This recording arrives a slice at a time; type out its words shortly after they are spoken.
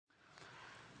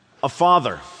A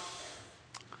father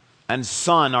and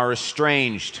son are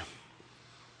estranged.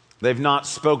 They've not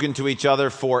spoken to each other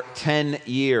for 10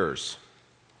 years.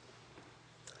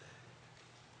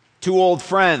 Two old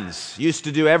friends used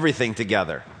to do everything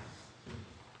together.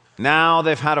 Now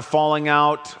they've had a falling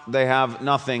out. They have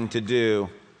nothing to do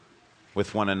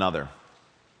with one another.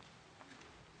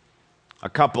 A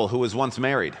couple who was once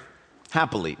married,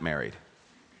 happily married,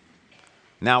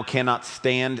 now cannot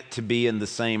stand to be in the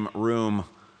same room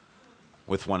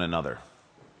with one another.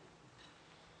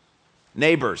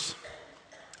 Neighbors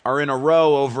are in a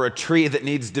row over a tree that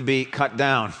needs to be cut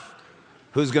down.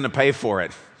 Who's going to pay for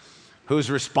it? Who's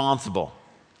responsible?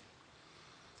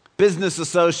 Business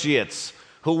associates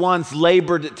who once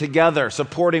labored together,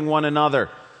 supporting one another,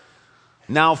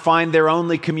 now find their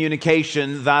only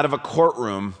communication that of a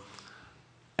courtroom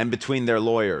and between their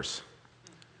lawyers.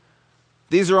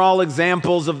 These are all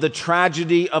examples of the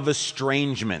tragedy of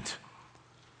estrangement.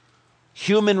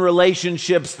 Human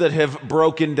relationships that have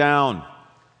broken down.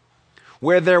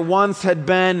 Where there once had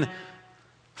been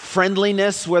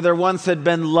friendliness, where there once had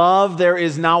been love, there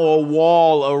is now a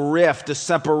wall, a rift, a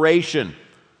separation.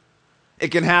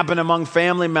 It can happen among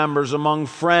family members, among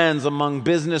friends, among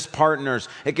business partners.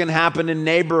 It can happen in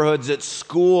neighborhoods, at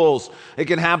schools. It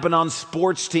can happen on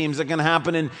sports teams. It can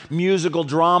happen in musical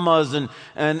dramas and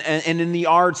in the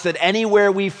arts. That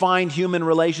anywhere we find human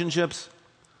relationships,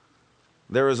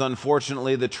 there is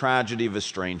unfortunately the tragedy of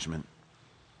estrangement.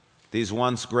 These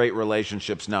once great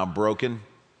relationships now broken,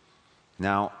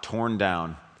 now torn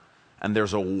down, and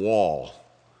there's a wall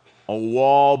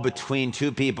between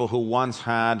two people who once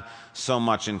had so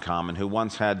much in common, who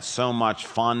once had so much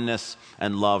fondness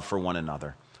and love for one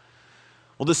another.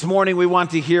 Well, this morning we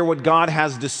want to hear what God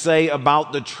has to say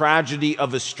about the tragedy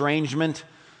of estrangement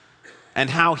and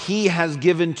how He has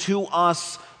given to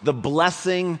us the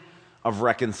blessing of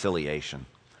reconciliation.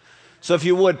 So if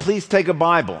you would, please take a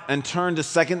Bible and turn to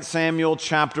 2 Samuel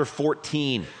chapter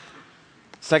 14.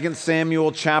 2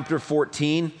 Samuel chapter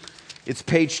 14. It's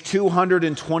page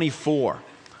 224.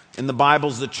 In the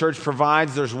Bibles the church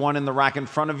provides, there's one in the rack in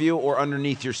front of you or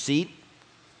underneath your seat.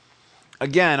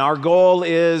 Again, our goal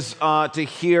is to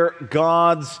hear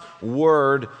God's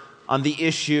word on the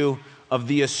issue of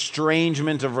the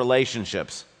estrangement of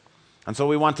relationships. And so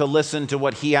we want to listen to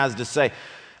what He has to say.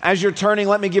 As you're turning,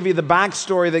 let me give you the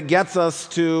backstory that gets us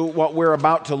to what we're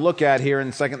about to look at here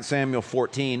in 2 Samuel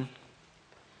 14.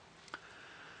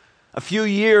 A few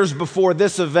years before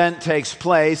this event takes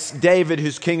place, David,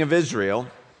 who's king of Israel,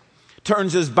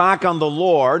 turns his back on the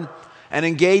Lord and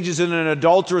engages in an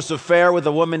adulterous affair with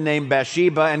a woman named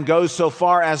Bathsheba and goes so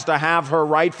far as to have her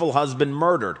rightful husband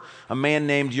murdered, a man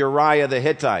named Uriah the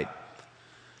Hittite.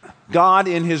 God,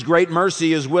 in His great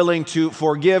mercy, is willing to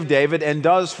forgive David and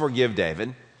does forgive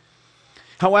David.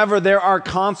 However, there are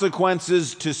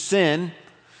consequences to sin,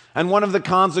 and one of the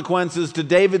consequences to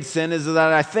David's sin is that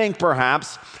I think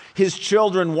perhaps his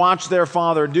children watched their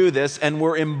father do this and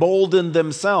were emboldened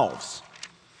themselves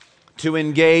to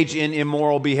engage in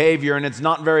immoral behavior. And it's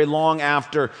not very long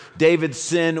after David's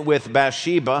sin with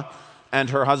Bathsheba and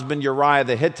her husband Uriah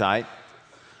the Hittite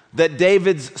that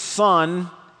David's son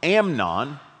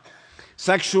Amnon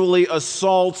sexually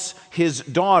assaults his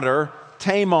daughter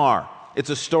Tamar. It's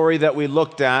a story that we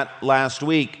looked at last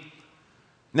week.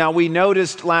 Now, we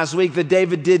noticed last week that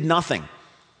David did nothing.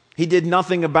 He did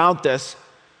nothing about this.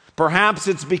 Perhaps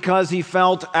it's because he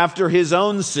felt after his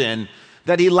own sin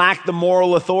that he lacked the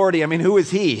moral authority. I mean, who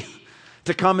is he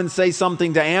to come and say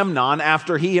something to Amnon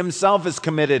after he himself has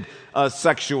committed a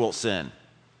sexual sin?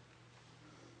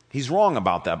 He's wrong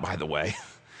about that, by the way.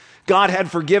 God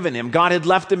had forgiven him. God had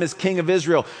left him as king of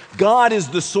Israel. God is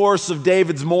the source of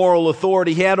David's moral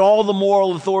authority. He had all the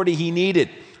moral authority he needed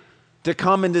to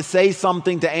come and to say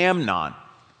something to Amnon.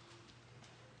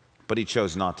 But he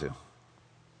chose not to.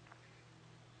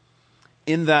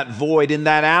 In that void, in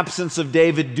that absence of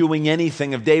David doing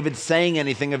anything, of David saying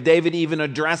anything, of David even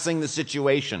addressing the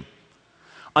situation,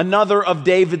 another of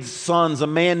David's sons, a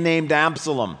man named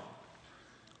Absalom,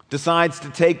 decides to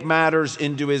take matters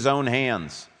into his own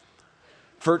hands.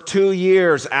 For 2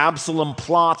 years, Absalom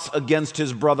plots against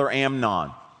his brother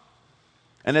Amnon.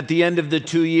 And at the end of the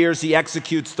 2 years, he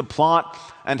executes the plot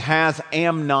and has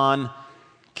Amnon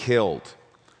killed.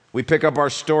 We pick up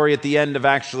our story at the end of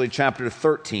actually chapter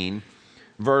 13,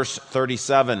 verse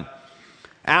 37.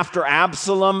 After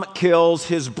Absalom kills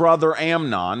his brother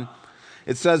Amnon,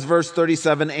 it says, verse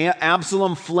 37,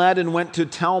 Absalom fled and went to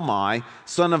Talmai,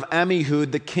 son of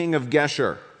Ammihud, the king of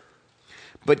Geshur.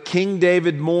 But King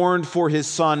David mourned for his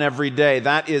son every day.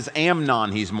 That is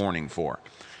Amnon he's mourning for.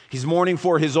 He's mourning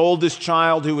for his oldest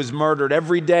child who was murdered.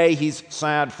 Every day he's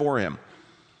sad for him.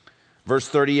 Verse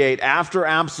 38, after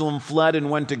Absalom fled and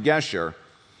went to Geshur,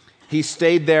 he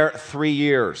stayed there 3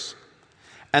 years.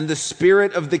 And the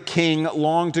spirit of the king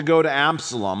longed to go to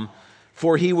Absalom,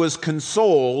 for he was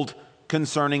consoled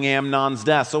concerning Amnon's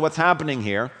death. So what's happening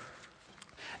here?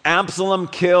 Absalom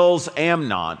kills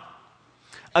Amnon.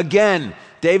 Again,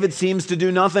 David seems to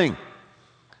do nothing.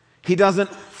 He doesn't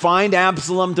find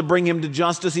Absalom to bring him to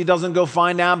justice. He doesn't go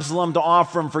find Absalom to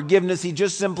offer him forgiveness. He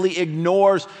just simply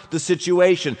ignores the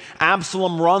situation.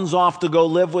 Absalom runs off to go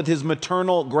live with his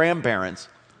maternal grandparents.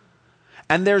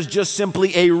 And there's just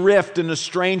simply a rift and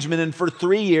estrangement. And for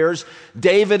 3 years,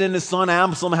 David and his son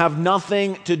Absalom have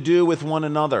nothing to do with one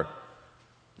another.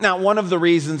 Now, one of the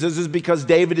reasons is because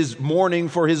David is mourning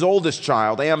for his oldest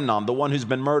child, Amnon, the one who's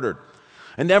been murdered.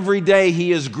 And every day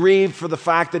he is grieved for the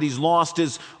fact that he's lost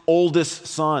his oldest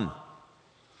son.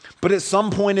 But at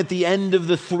some point at the end of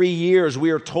the 3 years,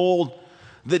 we are told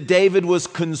that David was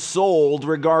consoled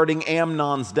regarding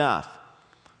Amnon's death.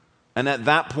 And at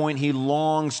that point, he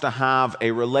longs to have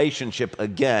a relationship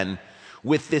again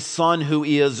with this son who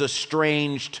he is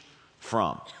estranged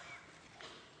from.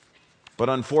 But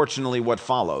unfortunately, what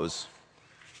follows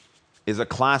is a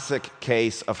classic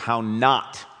case of how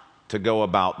not to go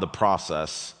about the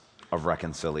process of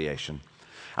reconciliation.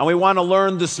 And we want to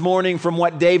learn this morning from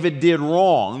what David did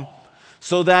wrong,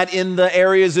 so that in the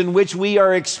areas in which we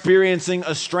are experiencing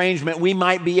estrangement, we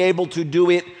might be able to do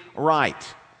it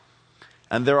right.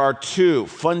 And there are 2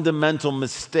 fundamental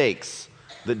mistakes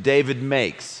that David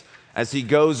makes as he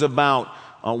goes about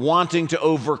wanting to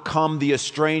overcome the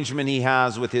estrangement he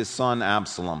has with his son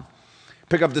Absalom.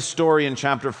 Pick up the story in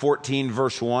chapter 14,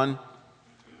 verse 1.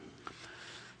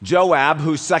 Joab,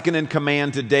 who's second in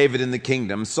command to David in the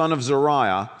kingdom, son of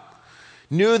Zeruiah,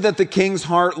 knew that the king's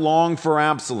heart longed for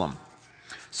Absalom.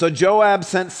 So Joab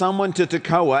sent someone to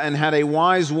Tekoa and had a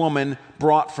wise woman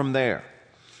brought from there.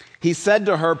 He said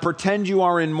to her, pretend you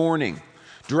are in mourning.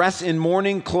 Dress in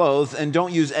mourning clothes and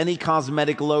don't use any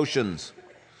cosmetic lotions.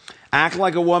 Act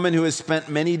like a woman who has spent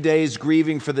many days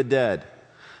grieving for the dead.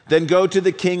 Then go to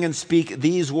the king and speak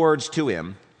these words to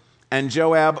him. And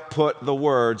Joab put the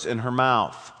words in her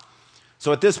mouth.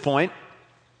 So at this point,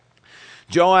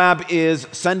 Joab is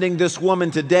sending this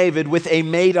woman to David with a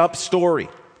made-up story.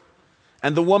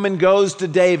 And the woman goes to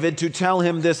David to tell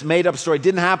him this made-up story. It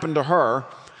didn't happen to her,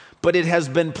 but it has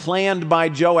been planned by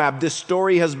Joab. This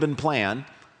story has been planned.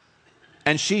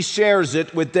 And she shares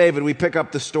it with David. We pick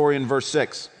up the story in verse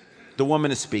 6. The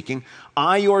woman is speaking.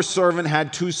 I, your servant,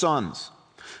 had 2 sons.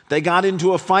 They got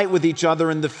into a fight with each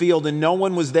other in the field, and no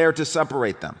one was there to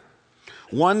separate them.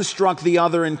 One struck the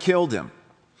other and killed him.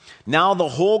 Now the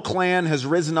whole clan has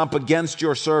risen up against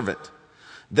your servant.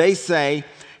 They say,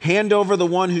 hand over the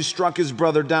one who struck his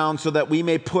brother down so that we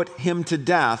may put him to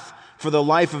death for the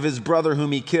life of his brother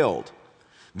whom he killed.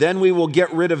 Then we will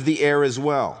get rid of the heir as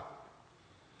well.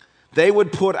 They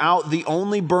would put out the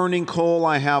only burning coal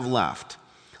I have left,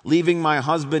 leaving my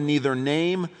husband neither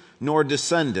name nor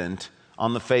descendant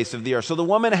on the face of the earth. So the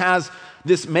woman has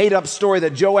this made-up story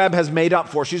that Joab has made up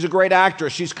for. She's a great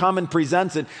actress. She's come and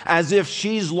presents it as if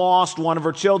she's lost one of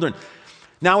her children.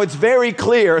 Now, it's very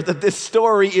clear that this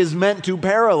story is meant to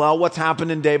parallel what's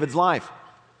happened in David's life.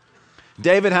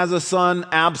 David has a son,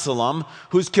 Absalom,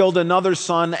 who's killed another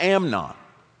son, Amnon.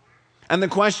 And the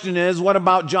question is, what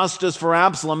about justice for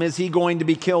Absalom? Is he going to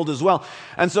be killed as well?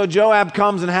 And so Joab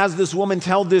comes and has this woman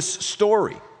tell this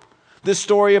story. This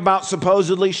story about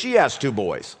supposedly she has 2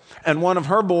 boys. And one of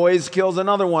her boys kills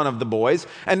another one of the boys.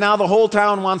 And now the whole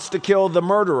town wants to kill the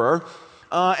murderer.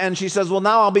 And she says, well,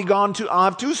 now I'll be gone too. I'll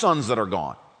have 2 sons that are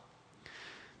gone.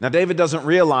 Now, David doesn't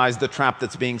realize the trap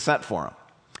that's being set for him.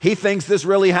 He thinks this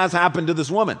really has happened to this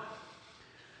woman.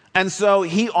 And so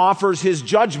he offers his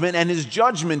judgment, and his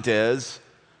judgment is,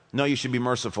 no, you should be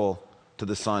merciful to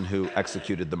the son who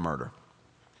executed the murder.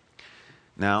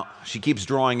 Now, she keeps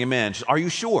drawing him in. She says, are you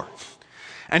sure?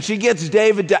 And she gets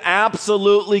David to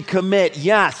absolutely commit,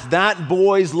 yes, that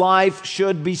boy's life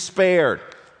should be spared.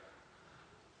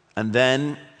 And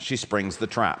then she springs the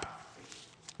trap.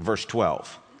 Verse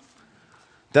 12.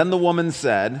 Then the woman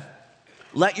said,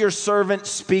 let your servant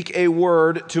speak a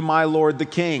word to my lord the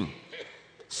king.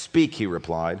 Speak, he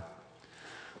replied.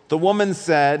 The woman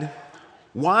said,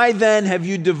 why then have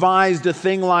you devised a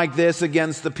thing like this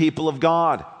against the people of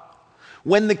God?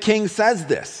 When the king says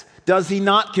this, does he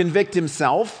not convict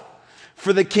himself?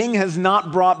 For the king has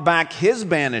not brought back his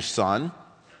banished son.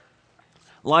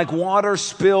 Like water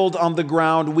spilled on the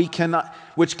ground,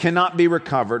 which cannot be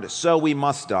recovered, so we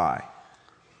must die.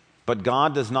 But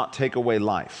God does not take away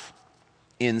life.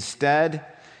 Instead,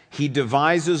 he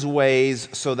devises ways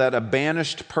so that a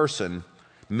banished person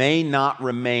may not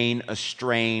remain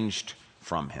estranged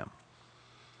from him.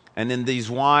 And in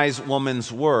these wise woman's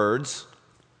words,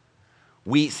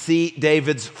 we see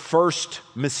David's first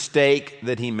mistake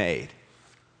that he made.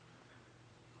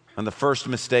 And the first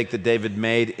mistake that David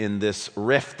made in this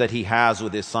rift that he has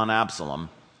with his son Absalom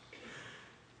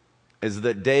is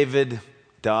that David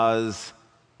does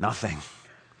nothing.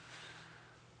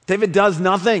 David does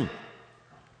nothing.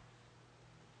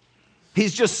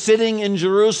 He's just sitting in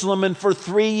Jerusalem, and for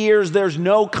 3 years there's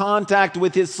no contact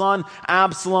with his son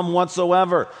Absalom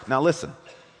whatsoever. Now listen,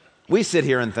 we sit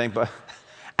here and think, but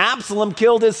Absalom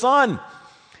killed his son.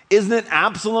 Isn't it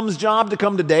Absalom's job to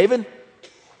come to David?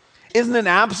 Isn't it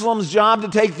Absalom's job to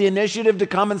take the initiative to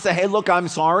come and say, hey, look, I'm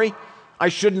sorry. I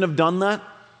shouldn't have done that.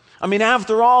 I mean,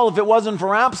 after all, if it wasn't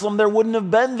for Absalom, there wouldn't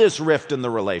have been this rift in the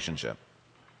relationship.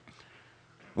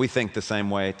 We think the same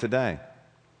way today.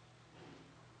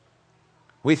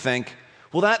 We think,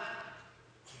 well,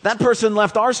 that person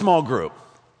left our small group.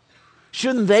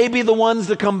 Shouldn't they be the ones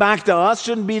to come back to us?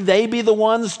 Shouldn't they be the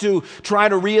ones to try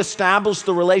to reestablish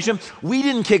the relationship? We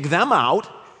didn't kick them out.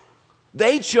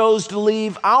 They chose to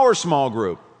leave our small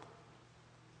group.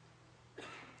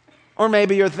 Or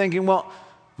maybe you're thinking, well,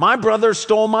 my brother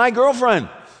stole my girlfriend.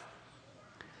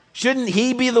 Shouldn't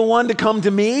he be the one to come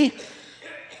to me?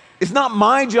 It's not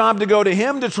my job to go to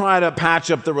him to try to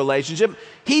patch up the relationship.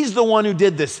 He's the one who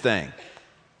did this thing.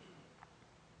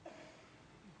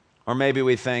 Or maybe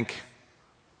we think,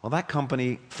 well, that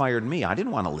company fired me. I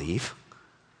didn't want to leave.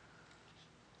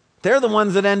 They're the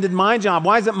ones that ended my job.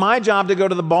 Why is it my job to go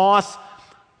to the boss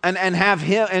and have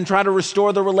him and try to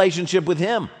restore the relationship with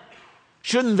him?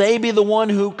 Shouldn't they be the one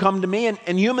who come to me?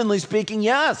 And humanly speaking,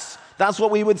 yes, that's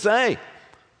what we would say.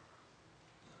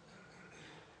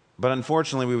 But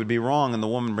unfortunately, we would be wrong, and the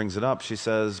woman brings it up. She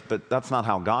says, but that's not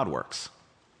how God works.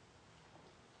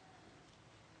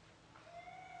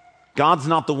 God's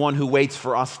not the one who waits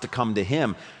for us to come to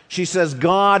him. She says,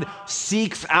 God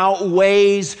seeks out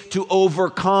ways to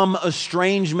overcome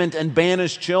estrangement and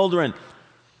banish children.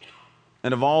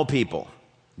 And of all people,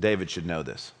 David should know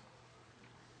this.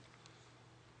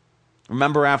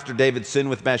 Remember after David sinned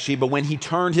with Bathsheba, when he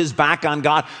turned his back on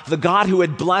God, the God who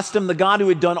had blessed him, the God who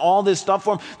had done all this stuff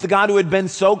for him, the God who had been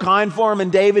so kind for him, and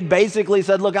David basically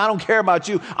said, look, I don't care about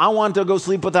you. I want to go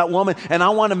sleep with that woman, and I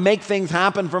want to make things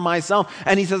happen for myself.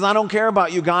 And he says, I don't care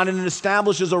about you, God, and it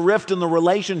establishes a rift in the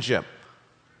relationship.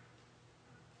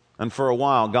 And for a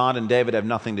while, God and David have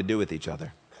nothing to do with each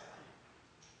other.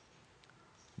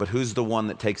 But who's the one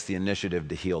that takes the initiative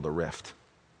to heal the rift?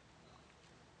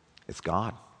 It's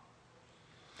God.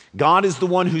 God is the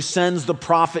one who sends the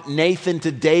prophet Nathan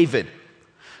to David.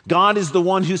 God is the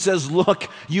one who says, look,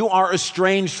 you are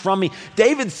estranged from me.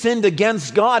 David sinned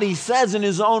against God. He says in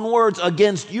his own words,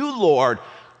 against you, Lord,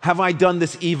 have I done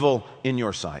this evil in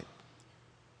your sight.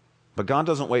 But God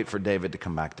doesn't wait for David to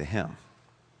come back to him.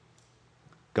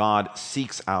 God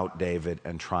seeks out David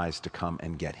and tries to come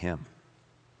and get him.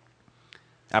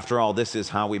 After all, this is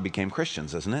how we became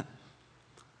Christians, isn't it?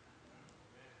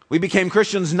 We became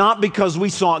Christians not because we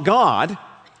sought God,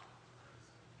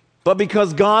 but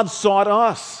because God sought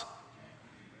us.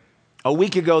 A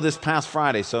week ago, this past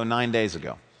Friday, so 9 days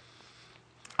ago,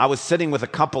 I was sitting with a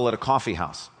couple at a coffee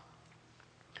house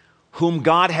whom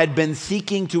God had been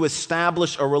seeking to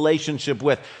establish a relationship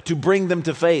with, to bring them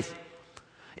to faith.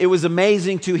 It was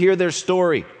amazing to hear their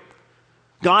story.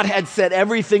 God had set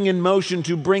everything in motion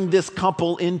to bring this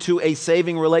couple into a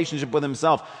saving relationship with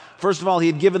himself. First of all, he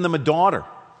had given them a daughter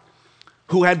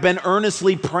who had been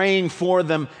earnestly praying for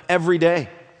them every day.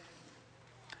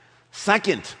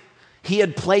 Second, he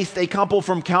had placed a couple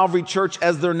from Calvary Church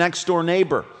as their next door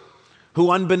neighbor,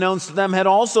 who unbeknownst to them had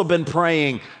also been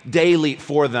praying daily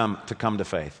for them to come to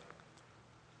faith.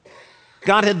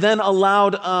 God had then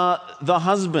allowed the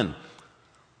husband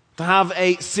to have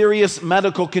a serious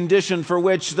medical condition for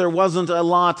which there wasn't a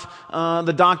lot.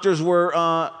 The doctors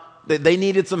were... They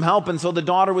needed some help, and so the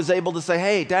daughter was able to say,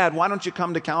 hey, Dad, why don't you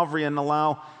come to Calvary and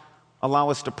allow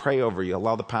us to pray over you,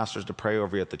 allow the pastors to pray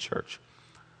over you at the church.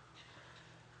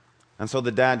 And so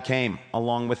the dad came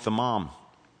along with the mom,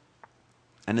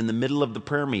 and in the middle of the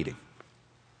prayer meeting,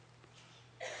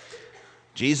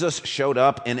 Jesus showed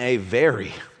up in a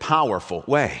very powerful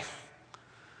way.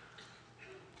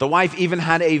 The wife even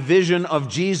had a vision of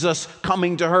Jesus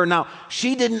coming to her. Now,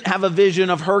 she didn't have a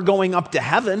vision of her going up to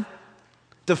heaven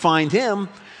to find him.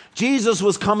 Jesus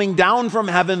was coming down from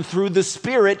heaven through the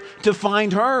Spirit to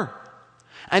find her.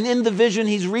 And in the vision,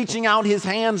 he's reaching out his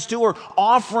hands to her,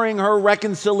 offering her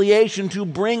reconciliation to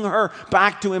bring her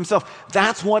back to himself.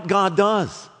 That's what God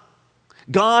does.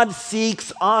 God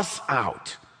seeks us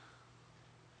out.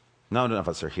 None of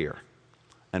us are here.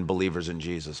 and believers in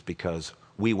Jesus because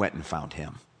we went and found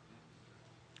him.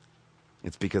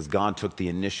 It's because God took the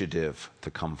initiative to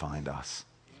come find us.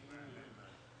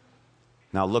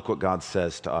 Now look what God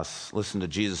says to us. Listen to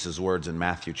Jesus' words in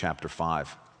Matthew chapter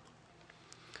 5.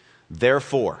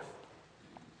 Therefore,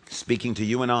 speaking to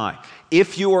you and I,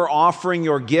 if you are offering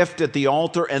your gift at the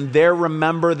altar and there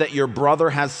remember that your brother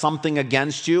has something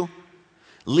against you,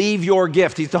 leave your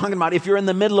gift. He's talking about if you're in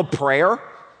the middle of prayer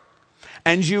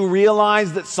and you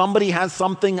realize that somebody has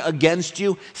something against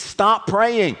you, stop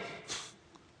praying.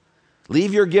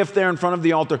 Leave your gift there in front of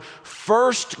the altar.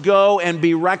 First go and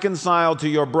be reconciled to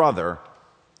your brother,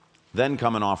 then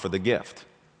come and offer the gift.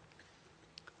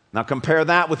 Now compare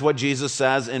that with what Jesus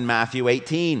says in Matthew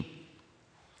 18.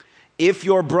 If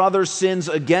your brother sins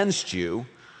against you,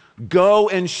 go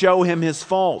and show him his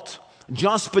fault,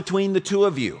 just between the two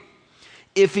of you.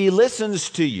 If he listens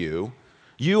to you,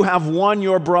 you have won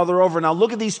your brother over. Now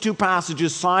look at these two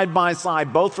passages side by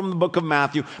side, both from the book of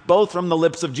Matthew, both from the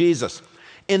lips of Jesus.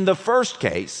 In the first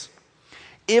case,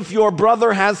 if your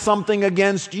brother has something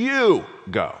against you,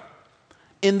 go.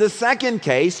 In the second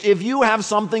case, if you have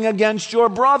something against your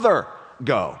brother,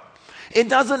 go. It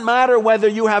doesn't matter whether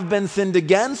you have been sinned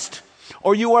against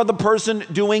or you are the person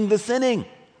doing the sinning.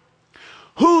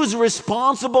 Who's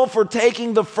responsible for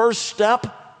taking the first step?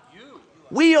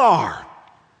 We are.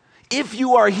 If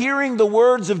you are hearing the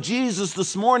words of Jesus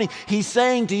this morning, he's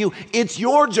saying to you, it's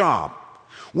your job.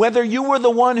 Whether you were the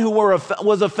one who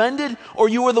was offended or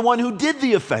you were the one who did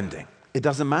the offending, it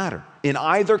doesn't matter. In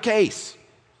either case,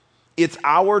 it's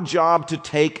our job to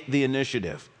take the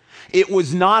initiative. It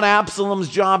was not Absalom's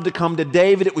job to come to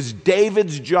David. It was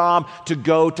David's job to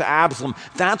go to Absalom.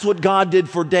 That's what God did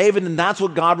for David, and that's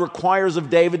what God requires of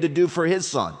David to do for his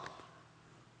son.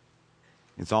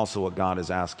 It's also what God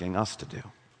is asking us to do.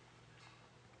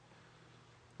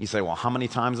 You say, well, how many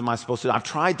times am I supposed to? I've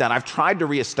tried that. I've tried to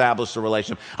reestablish the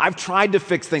relationship. I've tried to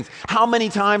fix things. How many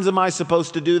times am I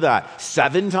supposed to do that?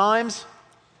 7 times?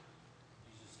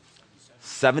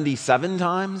 77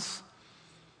 times?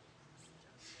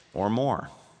 Or more?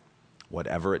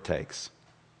 Whatever it takes.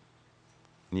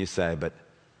 And you say, but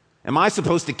am I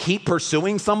supposed to keep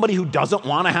pursuing somebody who doesn't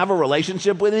want to have a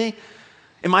relationship with me?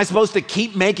 Am I supposed to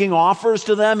keep making offers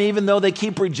to them even though they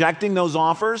keep rejecting those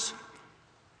offers?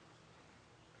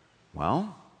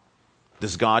 Well,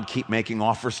 does God keep making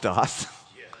offers to us,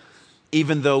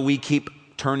 even though we keep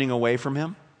turning away from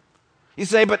him? You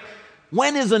say, but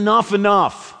when is enough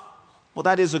enough? Well,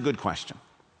 that is a good question.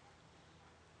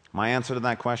 My answer to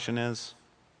that question is,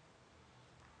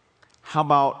 how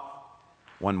about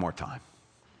one more time?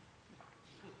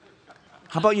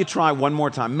 How about you try one more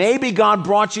time? Maybe God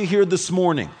brought you here this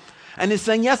morning and is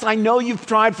saying, yes, I know you've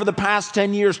tried for the past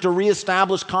 10 years to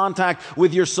reestablish contact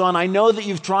with your son. I know that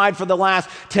you've tried for the last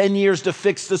 10 years to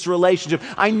fix this relationship.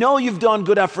 I know you've done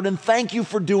good effort, and thank you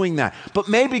for doing that. But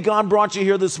maybe God brought you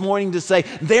here this morning to say,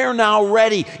 they're now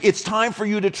ready. It's time for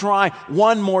you to try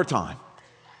one more time.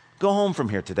 Go home from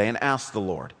here today and ask the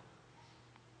Lord,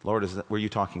 Lord, were you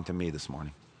talking to me this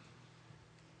morning?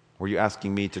 Were you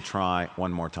asking me to try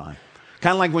one more time?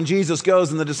 Kind of like when Jesus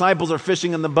goes and the disciples are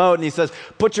fishing in the boat and he says,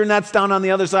 put your nets down on the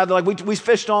other side. They're like, we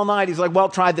fished all night. He's like, well,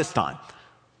 try this time.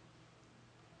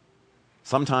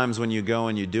 Sometimes when you go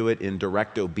and you do it in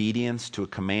direct obedience to a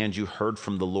command you heard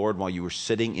from the Lord while you were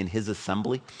sitting in his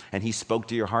assembly and he spoke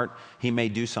to your heart, he may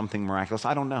do something miraculous.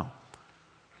 I don't know.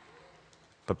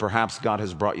 But perhaps God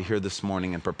has brought you here this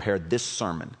morning and prepared this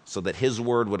sermon so that his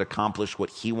word would accomplish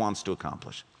what he wants to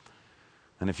accomplish.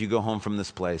 And if you go home from this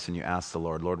place and you ask the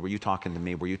Lord, Lord, were you talking to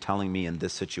me? Were you telling me in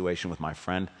this situation with my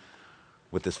friend,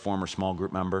 with this former small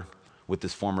group member, with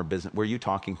this former business, were you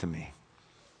talking to me?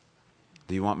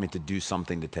 Do you want me to do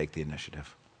something to take the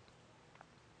initiative?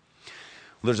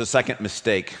 Well, there's a second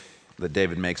mistake that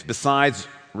David makes. Besides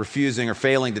refusing or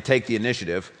failing to take the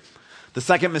initiative, the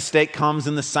second mistake comes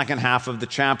in the second half of the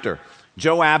chapter.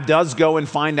 Joab does go and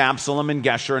find Absalom in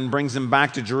Geshur and brings him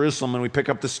back to Jerusalem, and we pick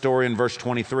up the story in verse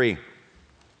 23.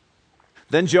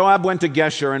 Then Joab went to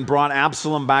Geshur and brought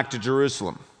Absalom back to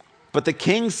Jerusalem. But the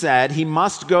king said he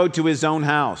must go to his own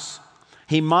house.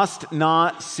 He must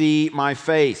not see my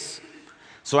face.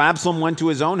 So Absalom went to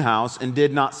his own house and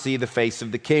did not see the face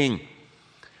of the king.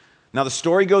 Now the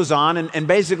story goes on, and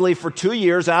basically for 2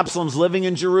 years, Absalom's living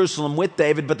in Jerusalem with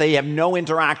David, but they have no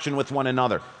interaction with one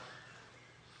another.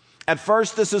 At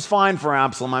first, this is fine for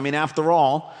Absalom. I mean, after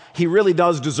all, he really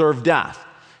does deserve death.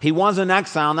 He was in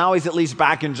exile, now he's at least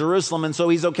back in Jerusalem, and so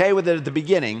he's okay with it at the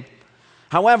beginning.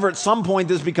 However, at some point,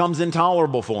 this becomes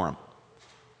intolerable for him.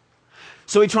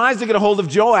 So he tries to get a hold of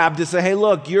Joab to say, hey,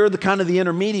 look, you're the kind of the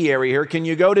intermediary here. Can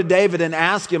you go to David and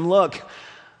ask him, look,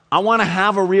 I want to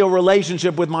have a real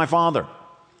relationship with my father.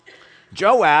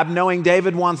 Joab, knowing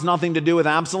David wants nothing to do with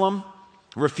Absalom,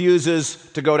 refuses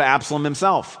to go to Absalom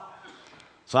himself.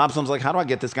 So Absalom's like, how do I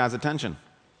get this guy's attention?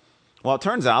 Well, it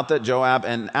turns out that Joab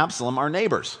and Absalom are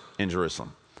neighbors in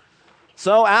Jerusalem.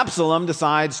 So Absalom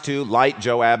decides to light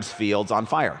Joab's fields on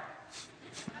fire.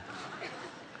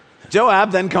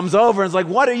 Joab then comes over and is like,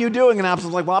 what are you doing? And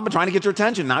Absalom's like, well, I've been trying to get your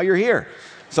attention. Now you're here.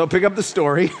 So pick up the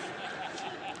story.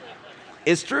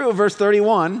 It's true, verse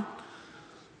 31.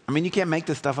 I mean, you can't make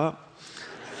this stuff up.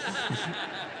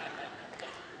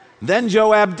 Then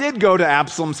Joab did go to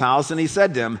Absalom's house, and he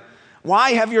said to him,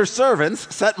 why have your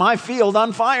servants set my field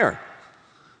on fire?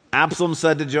 Absalom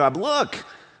said to Joab, look,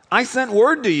 I sent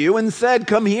word to you and said,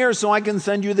 come here so I can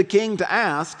send you the king to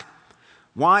ask,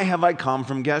 why have I come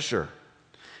from Geshur?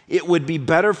 It would be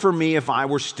better for me if I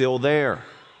were still there.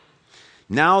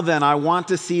 Now then, I want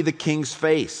to see the king's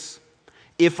face.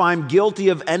 If I'm guilty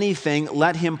of anything,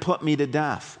 let him put me to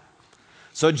death.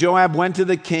 So Joab went to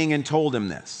the king and told him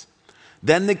this.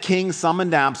 Then the king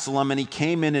summoned Absalom, and he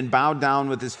came in and bowed down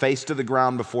with his face to the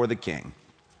ground before the king.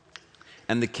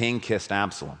 And the king kissed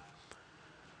Absalom.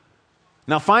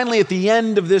 Now, finally, at the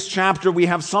end of this chapter, we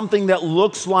have something that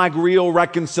looks like real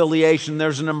reconciliation.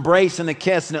 There's an embrace and a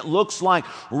kiss, and it looks like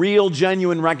real,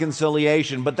 genuine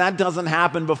reconciliation. But that doesn't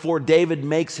happen before David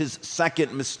makes his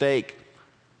second mistake.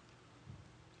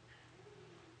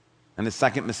 And the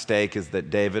second mistake is that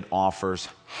David offers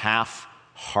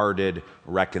half-hearted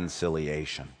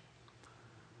reconciliation.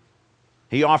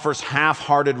 He offers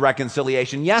half-hearted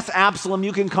reconciliation. Yes, Absalom,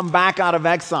 you can come back out of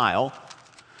exile,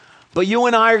 but you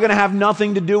and I are going to have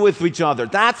nothing to do with each other.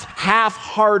 That's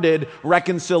half-hearted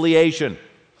reconciliation.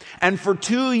 And for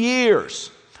 2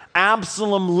 years,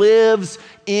 Absalom lives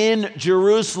in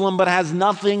Jerusalem but has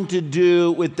nothing to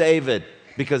do with David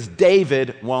because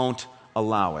David won't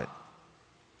allow it.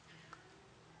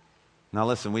 Now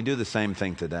listen, we do the same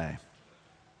thing today.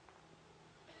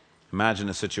 Imagine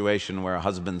a situation where a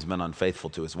husband's been unfaithful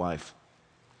to his wife.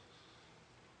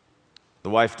 The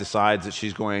wife decides that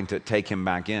she's going to take him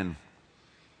back in.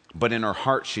 But in her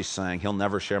heart, she's saying, he'll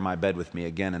never share my bed with me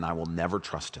again, and I will never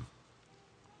trust him.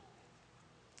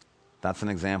 That's an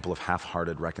example of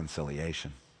half-hearted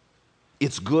reconciliation.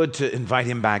 It's good to invite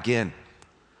him back in.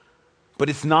 But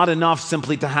it's not enough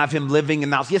simply to have him living in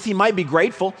the house. Yes, he might be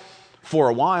grateful for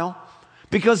a while,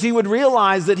 because he would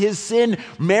realize that his sin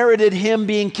merited him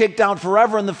being kicked out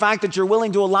forever, and the fact that you're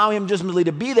willing to allow him just merely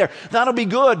to be there, that'll be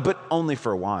good, but only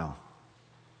for a while.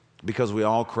 Because we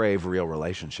all crave real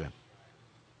relationship.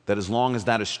 That as long as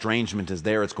that estrangement is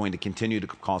there, it's going to continue to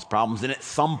cause problems, and at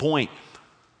some point,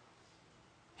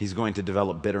 he's going to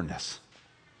develop bitterness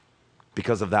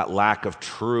because of that lack of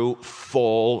true,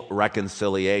 full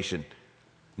reconciliation.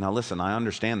 Now listen, I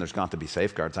understand there's got to be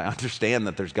safeguards. I understand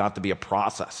that there's got to be a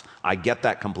process. I get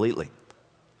that completely.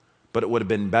 But it would have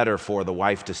been better for the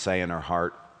wife to say in her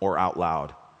heart or out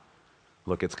loud,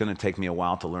 look, it's going to take me a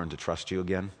while to learn to trust you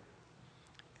again,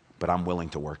 but I'm willing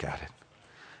to work at it.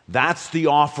 That's the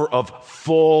offer of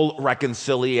full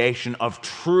reconciliation, of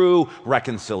true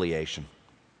reconciliation.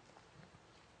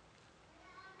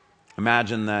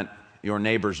 Imagine that your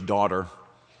neighbor's daughter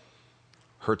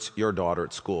hurts your daughter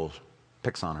at school,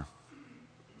 picks on her.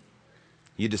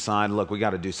 You decide, look, we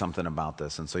got to do something about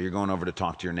this. And so you're going over to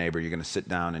talk to your neighbor. You're going to sit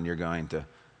down and you're going to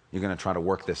try to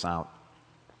work this out.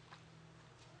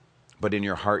 But in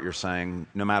your heart, you're saying,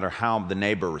 no matter how the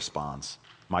neighbor responds,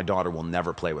 my daughter will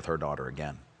never play with her daughter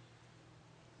again.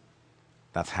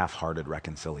 That's half-hearted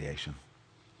reconciliation.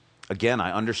 Again,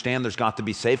 I understand there's got to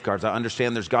be safeguards. I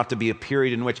understand there's got to be a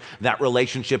period in which that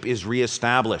relationship is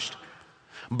reestablished.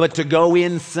 But to go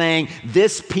in saying,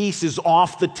 this piece is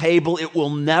off the table, it will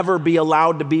never be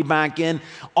allowed to be back in,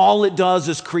 all it does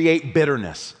is create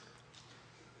bitterness.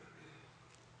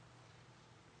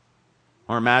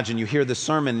 Or imagine you hear this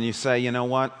sermon and you say, you know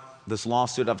what? This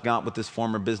lawsuit I've got with this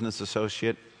former business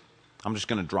associate, I'm just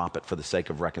going to drop it for the sake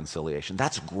of reconciliation.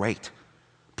 That's great.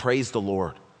 Praise the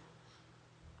Lord.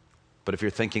 But if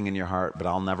you're thinking in your heart, but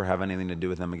I'll never have anything to do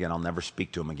with him again, I'll never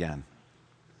speak to him again,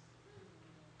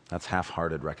 that's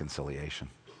half-hearted reconciliation.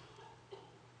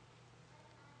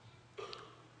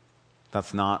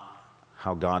 That's not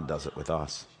how God does it with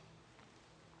us.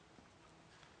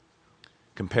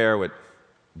 Compare what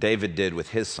David did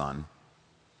with his son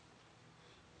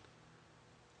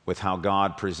with how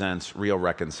God presents real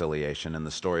reconciliation in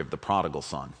the story of the prodigal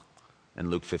son in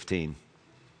Luke 15.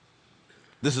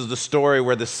 This is the story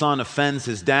where the son offends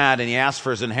his dad and he asks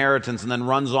for his inheritance and then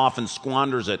runs off and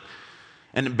squanders it.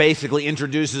 And it basically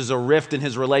introduces a rift in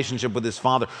his relationship with his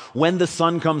father. When the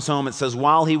son comes home, it says,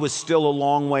 while he was still a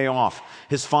long way off,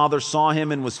 his father saw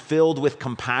him and was filled with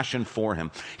compassion for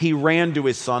him. He ran to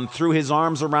his son, threw his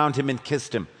arms around him, and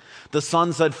kissed him. The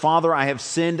son said, Father, I have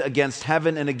sinned against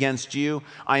heaven and against you.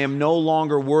 I am no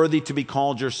longer worthy to be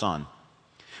called your son.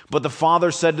 But the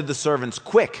father said to the servants,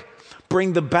 quick,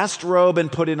 bring the best robe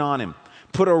and put it on him.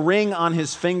 Put a ring on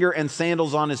his finger and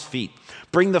sandals on his feet.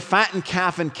 Bring the fattened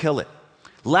calf and kill it.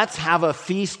 Let's have a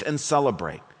feast and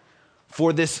celebrate.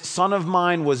 For this son of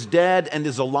mine was dead and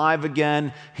is alive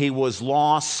again. He was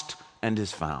lost and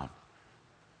is found.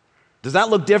 Does that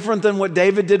look different than what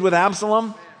David did with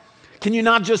Absalom? Can you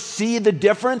not just see the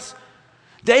difference?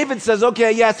 David says,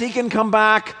 okay, yes, he can come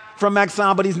back from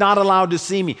exile, but he's not allowed to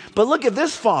see me. But look at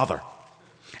this father.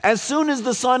 As soon as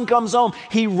the son comes home,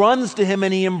 he runs to him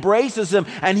and he embraces him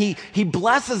and he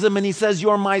blesses him and he says,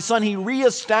 you're my son. He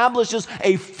reestablishes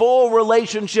a full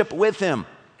relationship with him.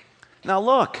 Now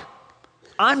look,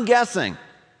 I'm guessing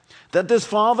that this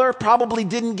father probably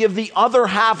didn't give the other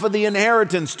half of the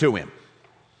inheritance to him.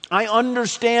 I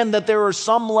understand that there are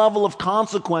some level of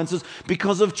consequences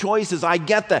because of choices. I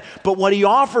get that. But what he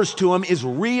offers to him is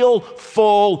real,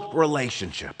 full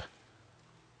relationship.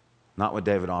 Not what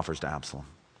David offers to Absalom.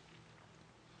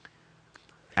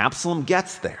 Absalom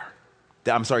gets there.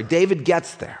 David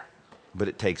gets there, but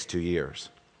it takes 2 years.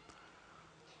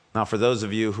 Now, for those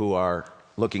of you who are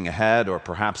looking ahead or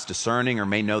perhaps discerning or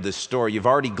may know this story, you've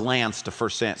already glanced to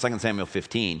 2 Samuel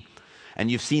 15, and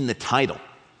you've seen the title,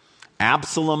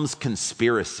 Absalom's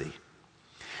Conspiracy.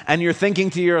 And you're thinking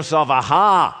to yourself,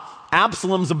 aha,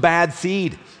 Absalom's a bad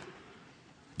seed.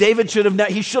 David should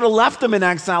have left him in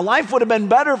exile. Life would have been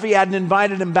better if he hadn't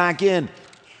invited him back in.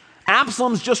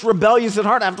 Absalom's just rebellious at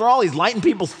heart. After all, he's lighting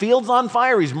people's fields on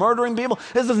fire. He's murdering people.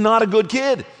 This is not a good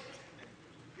kid.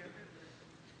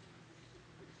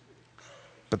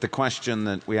 But the question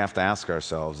that we have to ask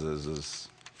ourselves is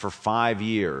for 5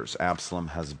 years, Absalom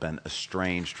has been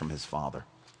estranged from his father.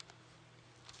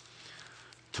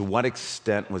 To what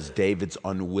extent was David's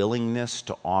unwillingness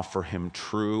to offer him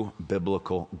true,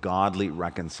 biblical, godly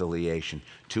reconciliation?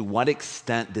 To what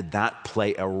extent did that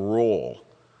play a role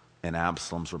in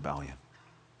Absalom's rebellion?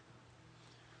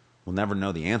 We'll never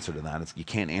know the answer to that. You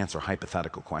can't answer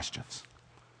hypothetical questions.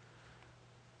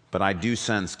 But I do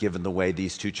sense, given the way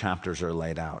these 2 chapters are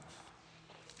laid out,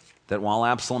 that while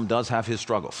Absalom does have his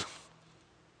struggles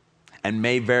and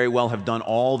may very well have done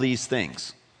all these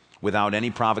things without any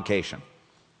provocation,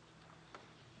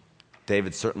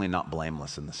 David's certainly not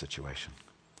blameless in the situation.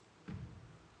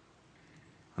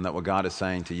 And that what God is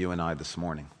saying to you and I this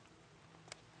morning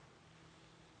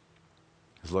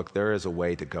is, look, there is a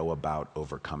way to go about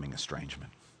overcoming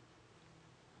estrangement.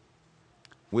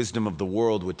 Wisdom of the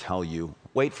world would tell you,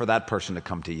 wait for that person to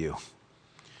come to you.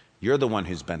 You're the one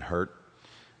who's been hurt.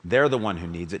 They're the one who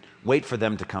needs it. Wait for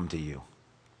them to come to you.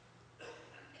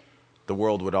 The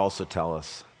world would also tell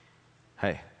us,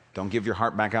 hey, don't give your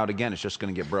heart back out again. It's just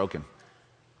going to get broken.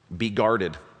 Be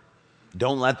guarded.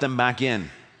 Don't let them back in.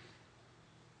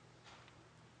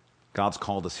 God's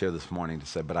called us here this morning to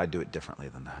say, but I do it differently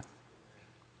than that.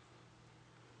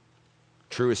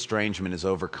 True estrangement is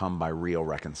overcome by real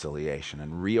reconciliation.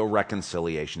 And real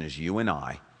reconciliation is you and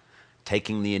I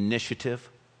taking the initiative,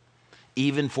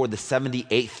 even for the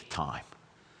 78th time,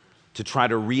 to try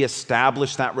to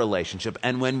reestablish that relationship.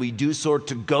 And when we do so,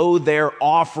 to go there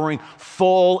offering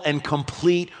full and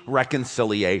complete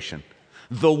reconciliation.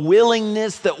 The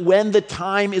willingness that when the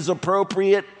time is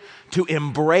appropriate, to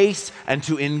embrace and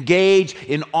to engage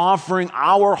in offering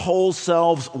our whole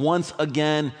selves once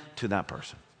again to that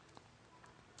person.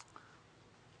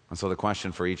 And so the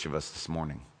question for each of us this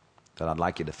morning that I'd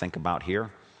like you to think about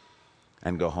here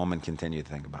and go home and continue to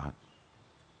think about: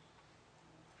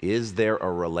 is there a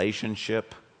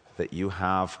relationship that you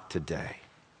have today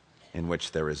in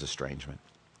which there is estrangement?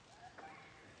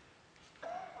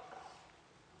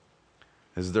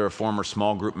 Is there a former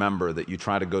small group member that you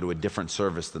try to go to a different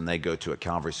service than they go to at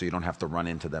Calvary so you don't have to run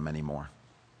into them anymore?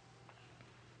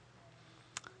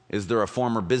 Is there a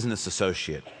former business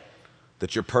associate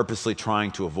that you're purposely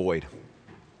trying to avoid?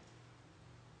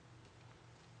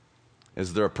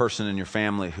 Is there a person in your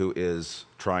family who is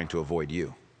trying to avoid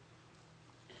you?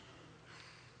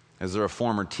 Is there a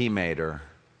former teammate or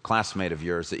classmate of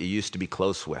yours that you used to be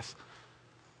close with,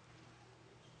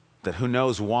 that who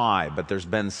knows why, but there's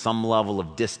been some level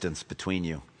of distance between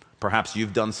you? Perhaps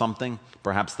you've done something.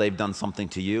 Perhaps they've done something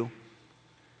to you.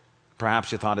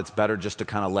 Perhaps you thought it's better just to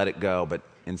kind of let it go, but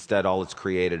instead all it's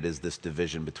created is this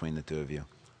division between the two of you.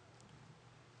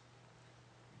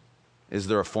 Is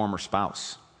there a former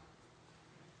spouse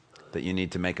that you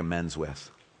need to make amends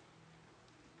with.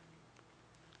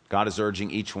 God is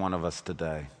urging each one of us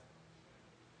today.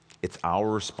 It's our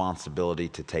responsibility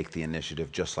to take the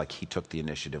initiative just like he took the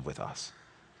initiative with us.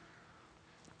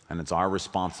 And it's our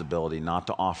responsibility not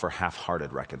to offer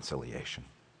half-hearted reconciliation,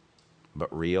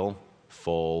 but real,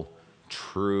 full,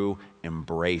 true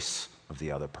embrace of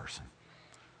the other person.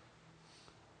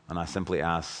 And I simply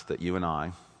ask that you and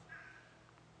I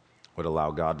would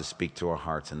allow God to speak to our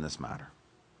hearts in this matter,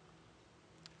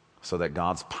 so that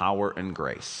God's power and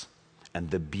grace and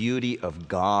the beauty of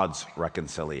God's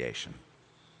reconciliation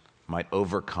might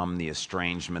overcome the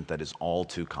estrangement that is all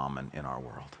too common in our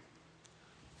world.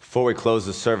 Before we close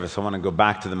the service, I want to go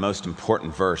back to the most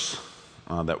important verse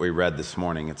that we read this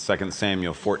morning. It's 2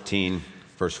 Samuel 14,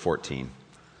 verse 14.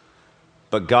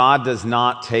 But God does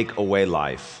not take away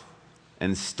life.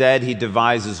 Instead, he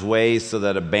devises ways so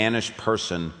that a banished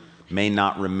person may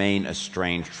not remain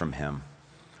estranged from him.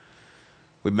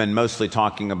 We've been mostly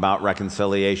talking about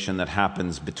reconciliation that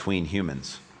happens between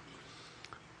humans.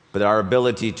 But our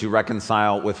ability to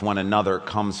reconcile with one another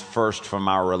comes first from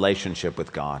our relationship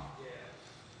with God.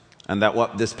 And that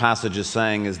what this passage is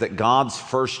saying is that God's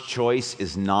first choice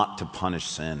is not to punish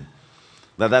sin.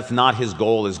 That's not his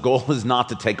goal. His goal is not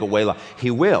to take away life.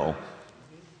 He will.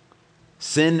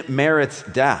 Sin merits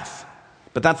death.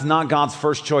 But that's not God's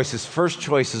first choice. His first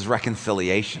choice is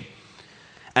reconciliation.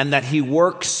 And that he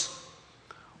works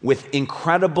with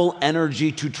incredible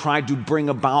energy to try to bring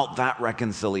about that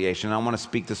reconciliation. I want to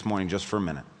speak this morning just for a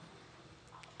minute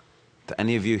to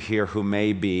any of you here who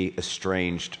may be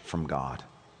estranged from God.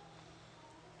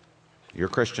 You're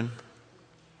a Christian,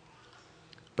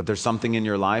 but there's something in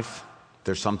your life,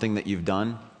 there's something that you've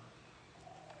done,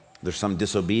 there's some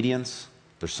disobedience,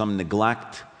 there's some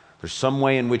neglect, there's some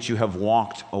way in which you have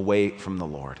walked away from the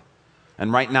Lord.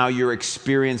 And right now you're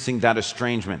experiencing that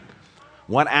estrangement.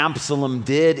 What Absalom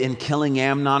did in killing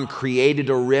Amnon created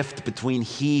a rift between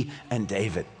he and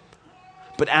David.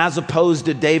 But as opposed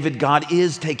to David, God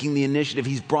is taking the initiative.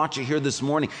 He's brought you here this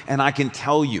morning, and I can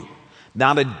tell you,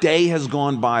 not a day has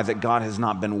gone by that God has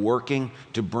not been working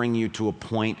to bring you to a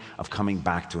point of coming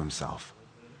back to himself.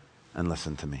 And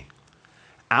listen to me.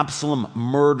 Absalom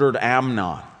murdered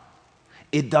Amnon.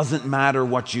 It doesn't matter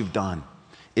what you've done.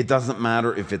 It doesn't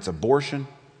matter if it's abortion,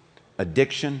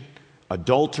 addiction,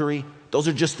 adultery. Those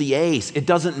are just the A's. It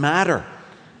doesn't matter.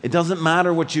 It doesn't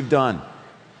matter what you've done.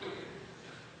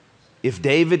 If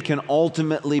David can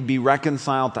ultimately be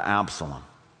reconciled to Absalom,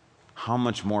 how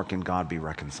much more can God be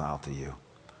reconciled to you?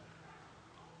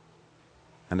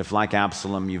 And if, like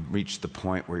Absalom, you've reached the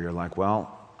point where you're like,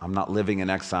 well, I'm not living in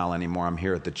exile anymore. I'm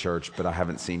here at the church, but I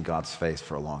haven't seen God's face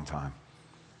for a long time.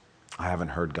 I haven't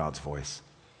heard God's voice.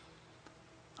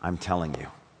 I'm telling you,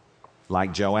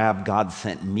 like Joab, God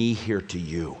sent me here to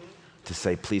you to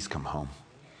say, please come home.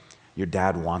 Your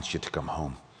dad wants you to come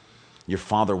home. Your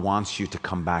father wants you to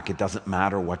come back. It doesn't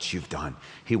matter what you've done.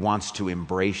 He wants to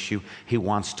embrace you. He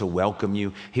wants to welcome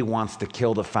you. He wants to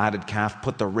kill the fatted calf,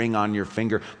 put the ring on your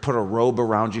finger, put a robe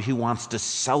around you. He wants to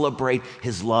celebrate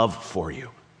his love for you.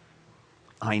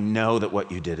 I know that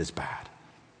what you did is bad.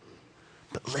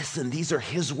 But listen, these are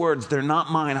his words. They're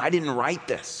not mine. I didn't write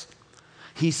this.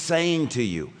 He's saying to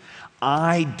you,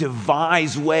 I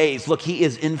devise ways. Look, he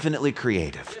is infinitely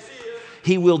creative.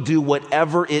 He will do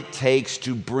whatever it takes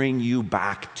to bring you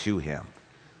back to him.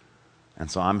 And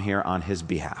so I'm here on his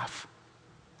behalf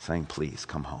saying, please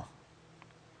come home.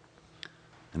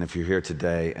 And if you're here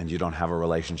today and you don't have a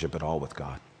relationship at all with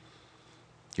God,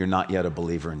 you're not yet a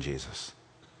believer in Jesus.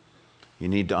 You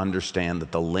need to understand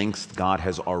that the lengths God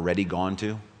has already gone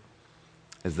to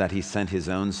is that he sent his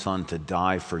own son to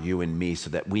die for you and me so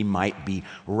that we might be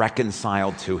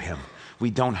reconciled to him. We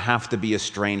don't have to be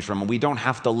estranged from him. We don't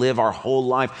have to live our whole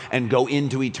life and go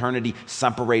into eternity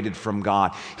separated from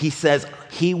God. He says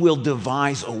he will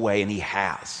devise a way, and he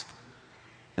has,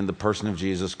 in the person of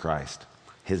Jesus Christ.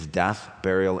 His death,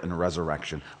 burial, and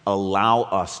resurrection allow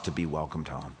us to be welcomed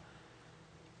home.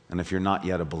 And if you're not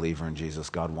yet a believer in Jesus,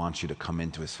 God wants you to come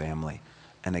into his family.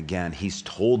 And again, he's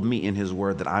told me in his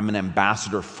word that I'm an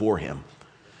ambassador for him,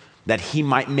 that he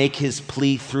might make his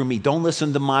plea through me. Don't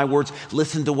listen to my words.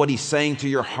 Listen to what he's saying to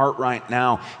your heart right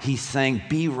now. He's saying,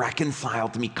 be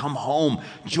reconciled to me. Come home.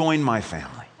 Join my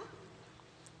family.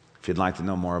 If you'd like to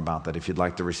know more about that, if you'd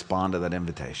like to respond to that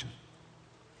invitation,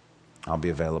 I'll be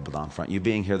available down front. You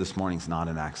being here this morning is not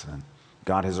an accident.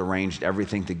 God has arranged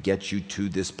everything to get you to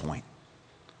this point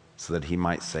so that he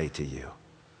might say to you,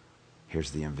 here's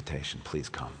the invitation. Please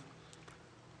come.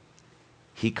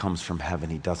 He comes from heaven.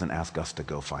 He doesn't ask us to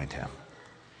go find him.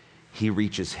 He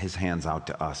reaches his hands out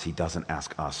to us. He doesn't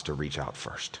ask us to reach out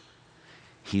first.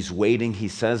 He's waiting. He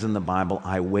says in the Bible,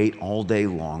 I wait all day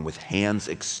long with hands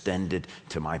extended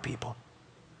to my people.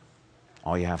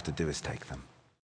 All you have to do is take them.